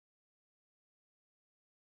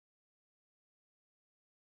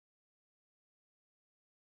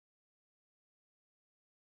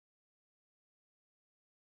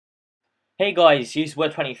Hey guys,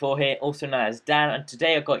 useWord24 here, also known as Dan, and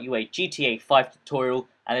today I got you a GTA 5 tutorial,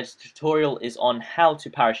 and this tutorial is on how to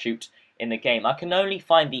parachute in the game. I can only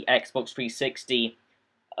find the Xbox 360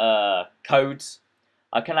 codes.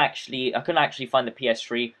 I couldn't actually find the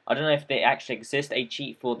PS3. I don't know if they actually exist a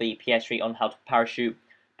cheat for the PS3 on how to parachute,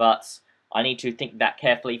 but I need to think that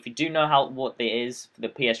carefully. If you do know what it is for the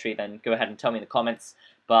PS3, then go ahead and tell me in the comments.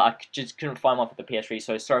 But I just couldn't find one for the PS3,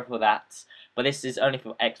 so sorry for that. But this is only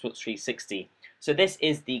for Xbox 360. So this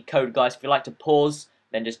is the code, guys. If you'd like to pause,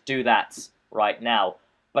 then just do that right now.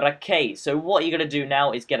 But okay, so what you're going to do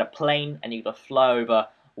now is get a plane, and you're going to fly over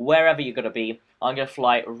wherever you're going to be. I'm going to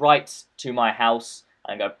fly right to my house,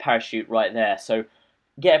 and I'm going to parachute right there. So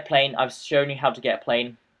get a plane. I've shown you how to get a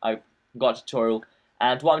plane. I've got a tutorial.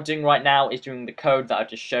 And what I'm doing right now is doing the code that I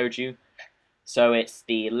just showed you. So it's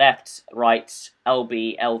the left, right,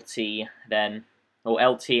 LB, LT, then, or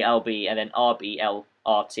LT, LB, and then RB,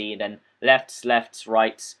 LRT, then left,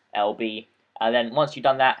 right, LB. And then once you've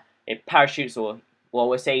done that, it parachutes, or,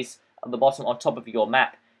 well, it says on the bottom, on top of your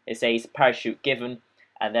map, it says parachute given.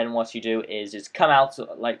 And then what you do is just come out,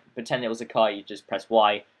 like pretend it was a car, you just press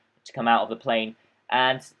Y to come out of the plane.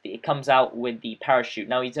 And it comes out with the parachute.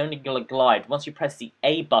 Now he's only going to glide. Once you press the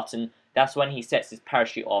A button, that's when he sets his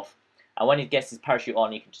parachute off. And when he gets his parachute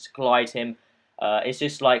on, you can just glide him. It's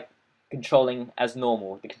just like controlling as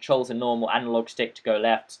normal. The controls are normal. Analog stick to go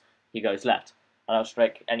left, he goes left. Analog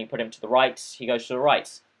stick, and you put him to the right, he goes to the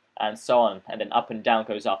right. And so on. And then up and down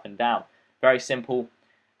goes up and down. Very simple.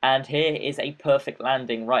 And here is a perfect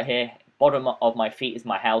landing right here. Bottom of my feet is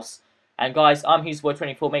my house. And guys, I'm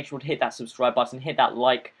useWord24. Make sure to hit that subscribe button, hit that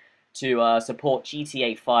like to support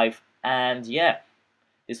GTA 5. And yeah,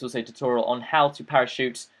 this was a tutorial on how to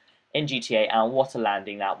parachute in GTA, and what a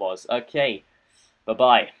landing that was. Okay,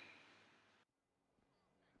 bye-bye.